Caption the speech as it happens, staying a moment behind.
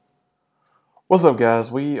What's up, guys?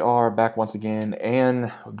 We are back once again, and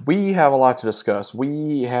we have a lot to discuss.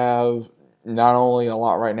 We have not only a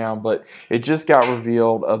lot right now, but it just got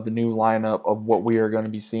revealed of the new lineup of what we are going to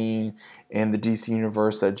be seeing in the DC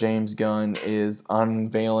universe that James Gunn is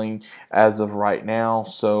unveiling as of right now.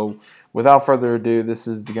 So, without further ado, this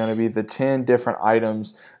is going to be the 10 different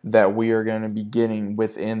items that we are going to be getting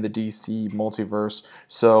within the DC multiverse.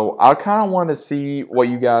 So, I kind of want to see what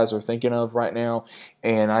you guys are thinking of right now,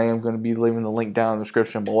 and I am going to be leaving the link down in the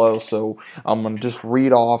description below. So I'm going to just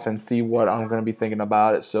read off and see what I'm going to be thinking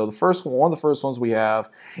about it. So the first one of the first ones we have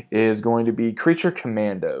is going to be Creature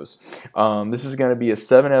Commandos. This is going to be a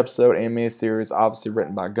 7-episode animated series, obviously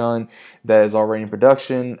written by Gunn, that is already in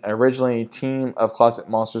production. Originally, a team of classic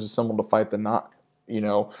monsters assembled to fight the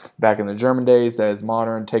back in the German days, that is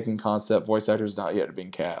modern, taking concept, voice actors not yet being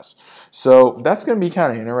cast. So that's going to be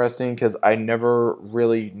kind of interesting because I never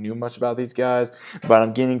really knew much about these guys, but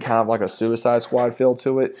I'm getting kind of like a Suicide Squad feel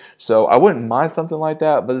to it. So I wouldn't mind something like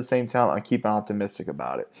that, but at the same time, I'm keeping optimistic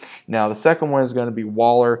about it. Now, the second one is going to be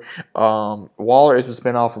Waller. Waller is a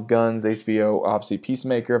spinoff of Gunn's HBO, obviously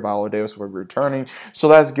Peacemaker. Viola Davis will be returning, so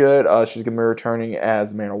that's good. She's going to be returning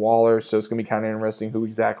as Amanda Waller, so it's going to be kind of interesting who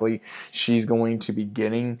exactly she's going to be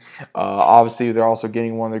getting. Obviously, they're also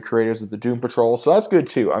getting one of the creators of the Doom Patrol, so that's good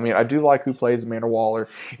too. I mean, I do like who plays Amanda Waller,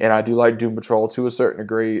 and I do like Doom Patrol to a certain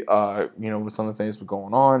degree, with some of the things that are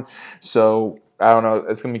going on. So I don't know.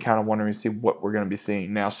 It's going to be kind of wondering to see what we're going to be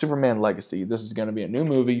seeing. Now, Superman Legacy. This is going to be a new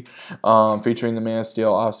movie featuring the Man of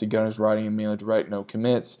Steel. Obviously, Gunn is writing and mainly direct, no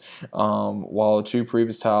commits. While the two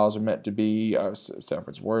previous titles are meant to be,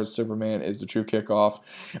 Sanford's words, Superman is the true kickoff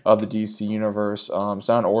of the DC universe. It's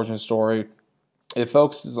not an origin story. It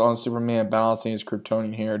focuses on Superman balancing his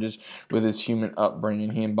Kryptonian heritage with his human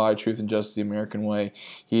upbringing. He embodied truth and justice the American way.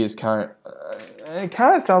 He is it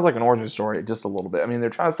kind of sounds like an origin story just a little bit. I mean, they're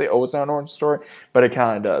trying to say, oh, it's not an origin story, but it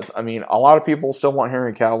kind of does. I mean, a lot of people still want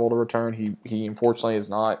Henry Cavill to return. He unfortunately is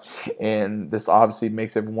not, and this obviously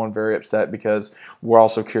makes everyone very upset because we're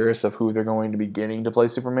also curious of who they're going to be getting to play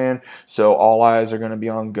Superman. So all eyes are going to be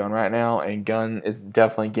on Gunn right now, and Gunn is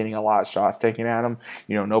definitely getting a lot of shots taken at him.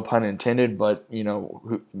 No pun intended, but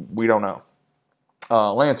we don't know.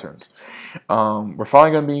 Lanterns. We're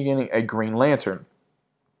finally going to be getting a Green Lantern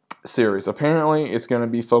series. Apparently, it's going to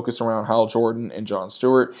be focused around Hal Jordan and John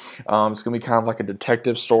Stewart. It's going to be kind of like a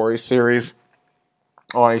detective story series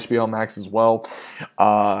on HBO Max as well.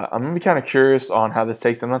 I'm going to be kind of curious on how this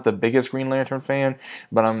takes. I'm not the biggest Green Lantern fan,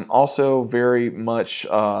 but I'm also very much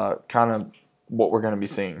kind of what we're going to be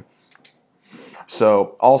seeing.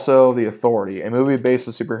 So, also, The Authority, a movie based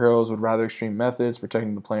on superheroes with rather extreme methods,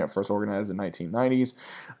 protecting the planet first organized in the 1990s.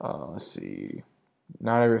 Let's see.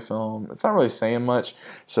 Not every film. It's not really saying much,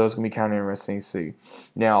 so it's going to be kind of interesting to see.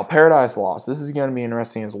 Now, Paradise Lost. This is going to be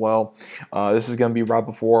interesting as well. This is going to be right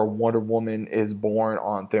before Wonder Woman is born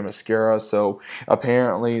on Themyscira, so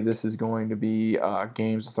apparently this is going to be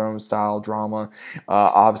Games of Thrones style drama,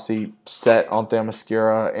 obviously set on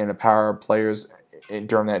Themyscira and the power of players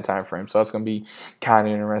during that time frame. So that's going to be kind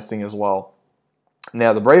of interesting as well.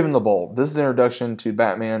 Now, The Brave and the Bold. This is an introduction to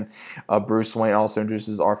Batman. Bruce Wayne also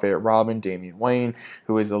introduces our favorite Robin, Damian Wayne,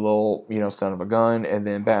 who is a little, son of a gun, and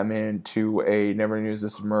then Batman to a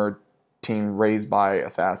never-knew-existed murder team raised by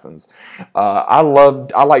assassins. I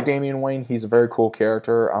like Damian Wayne. He's a very cool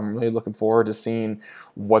character. I'm really looking forward to seeing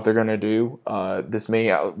what they're going to do. This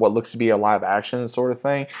may what looks to be a live action sort of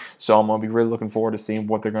thing. So I'm going to be really looking forward to seeing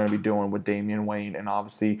what they're going to be doing with Damian Wayne and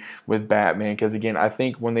obviously with Batman. Because again, I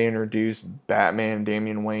think when they introduced Batman and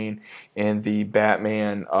Damian Wayne in the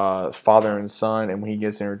Batman father and son, and when he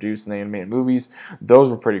gets introduced in the animated movies,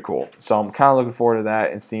 those were pretty cool. So I'm kind of looking forward to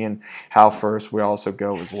that and seeing how first we also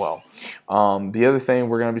go as well. The other thing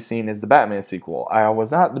we're going to be seeing is the Batman sequel. I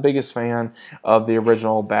was not the biggest fan of the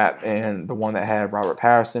original Batman, the one that had Robert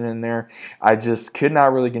Pattinson in there. I just could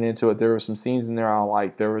not really get into it. There were some scenes in there I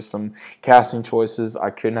liked. There were some casting choices I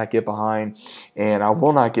could not get behind, and I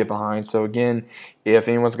will not get behind. So again, if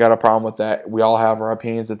anyone's got a problem with that, we all have our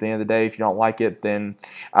opinions at the end of the day. If you don't like it, then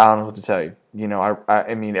I don't know what to tell you.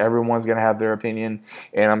 I mean, everyone's going to have their opinion,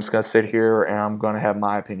 and I'm just going to sit here and I'm going to have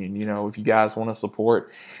my opinion. If you guys want to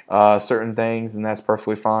support certain things, then that's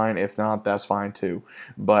perfectly fine. If not, that's fine too.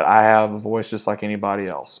 But I have a voice just like anybody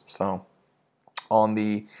else. So, on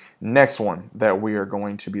the next one that we are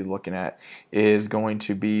going to be looking at is going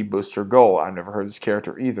to be Booster Gold. I've never heard of this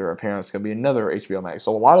character either. Apparently, it's going to be another HBO Max.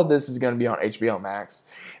 So a lot of this is going to be on HBO Max.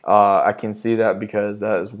 I can see that because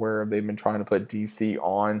that is where they've been trying to put DC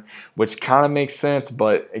on, which kind of makes sense.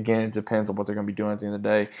 But again, it depends on what they're going to be doing at the end of the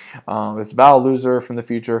day. It's about a loser from the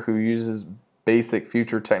future who uses basic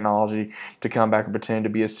future technology to come back and pretend to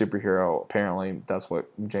be a superhero. Apparently, that's what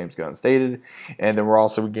James Gunn stated. And then we're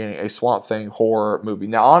also getting a Swamp Thing horror movie.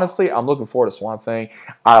 Now, honestly, I'm looking forward to Swamp Thing.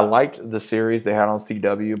 I liked the series they had on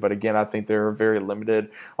CW, but again, I think they were very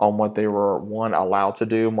limited on what they were allowed to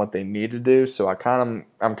do and what they need to do. So I'm kind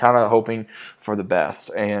of hoping for the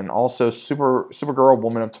best. And also Supergirl,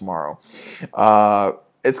 Woman of Tomorrow.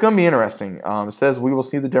 It's going to be interesting. It says we will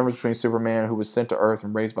see the difference between Superman, who was sent to Earth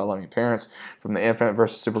and raised by loving parents, from the Infinite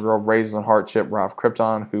versus Supergirl, raised on hardship, Ralph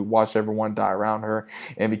Krypton, who watched everyone die around her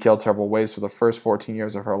and be killed terrible ways for the first 14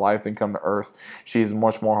 years of her life, then come to Earth. She's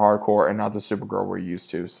much more hardcore and not the Supergirl we're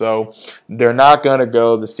used to. So they're not going to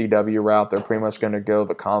go the CW route. They're pretty much going to go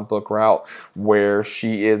the comic book route, where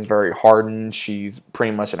she is very hardened. She's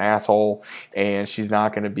pretty much an asshole, and she's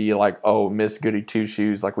not going to be like, oh, Miss Goody Two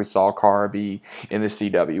Shoes like we saw Kara be in the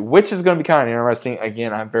CW. Which is going to be kind of interesting.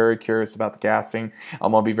 Again, I'm very curious about the casting.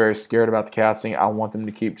 I'm going to be very scared about the casting. I want them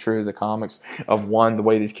to keep true to the comics of, one, the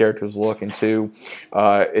way these characters look, and two,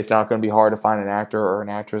 it's not going to be hard to find an actor or an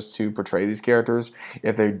actress to portray these characters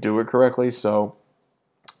if they do it correctly. So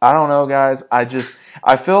I don't know, guys.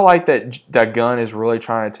 I feel like that Gunn is really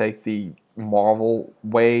trying to take the Marvel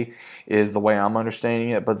way, is the way I'm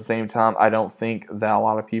understanding it, but at the same time, I don't think that a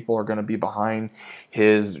lot of people are going to be behind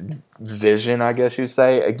his vision, I guess you'd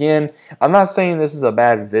say. Again, I'm not saying this is a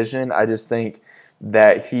bad vision. I just think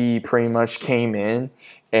that he pretty much came in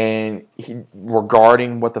and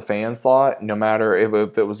regarding what the fans thought, no matter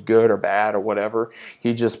if it was good or bad or whatever,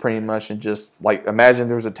 he just pretty much, and just like, imagine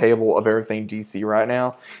there's a table of everything DC right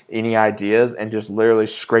now, any ideas, and just literally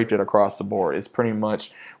scraped it across the board. It's pretty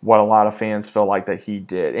much what a lot of fans feel like that he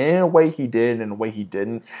did. And in a way he did, and in a way he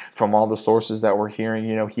didn't. From all the sources that we're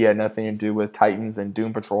hearing, he had nothing to do with Titans and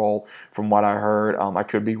Doom Patrol, from what I heard. I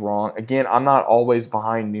could be wrong. Again, I'm not always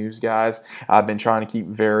behind news, guys. I've been trying to keep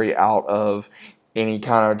very out of any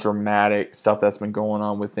kind of dramatic stuff that's been going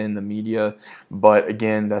on within the media. But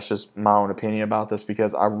again, that's just my own opinion about this,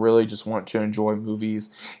 because I really just want to enjoy movies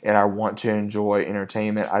and I want to enjoy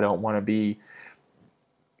entertainment. I don't want to be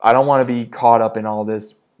caught up in all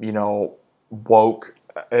this, woke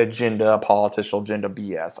agenda, political agenda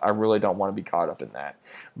BS. I really don't want to be caught up in that.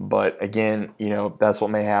 But again, that's what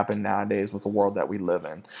may happen nowadays with the world that we live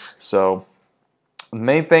in. So the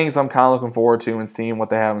main things I'm kind of looking forward to and seeing what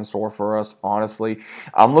they have in store for us, honestly.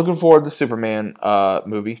 I'm looking forward to the Superman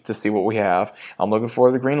movie to see what we have. I'm looking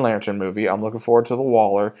forward to the Green Lantern movie. I'm looking forward to the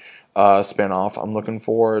Waller spinoff. I'm looking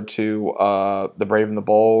forward to The Brave and the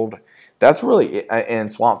Bold. That's really it.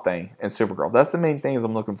 And Swamp Thing and Supergirl. That's the main things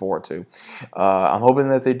I'm looking forward to. I'm hoping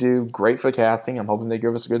that they do great for casting. I'm hoping they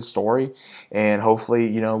give us a good story. And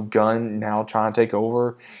hopefully, Gunn now trying to take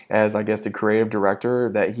over as, I guess, the creative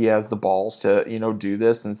director, that he has the balls to, do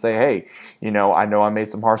this and say, hey, I know I made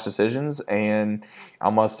some harsh decisions and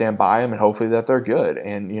I'm going to stand by them, and hopefully that they're good.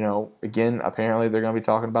 And, again, apparently they're going to be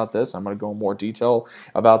talking about this. I'm going to go in more detail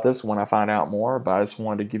about this when I find out more, but I just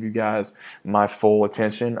wanted to give you guys my full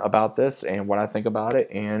attention about this and what I think about it,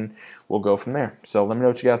 and we'll go from there. So let me know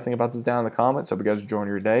what you guys think about this down in the comments. Hope you guys are enjoying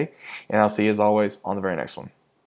your day, and I'll see you as always on the very next one.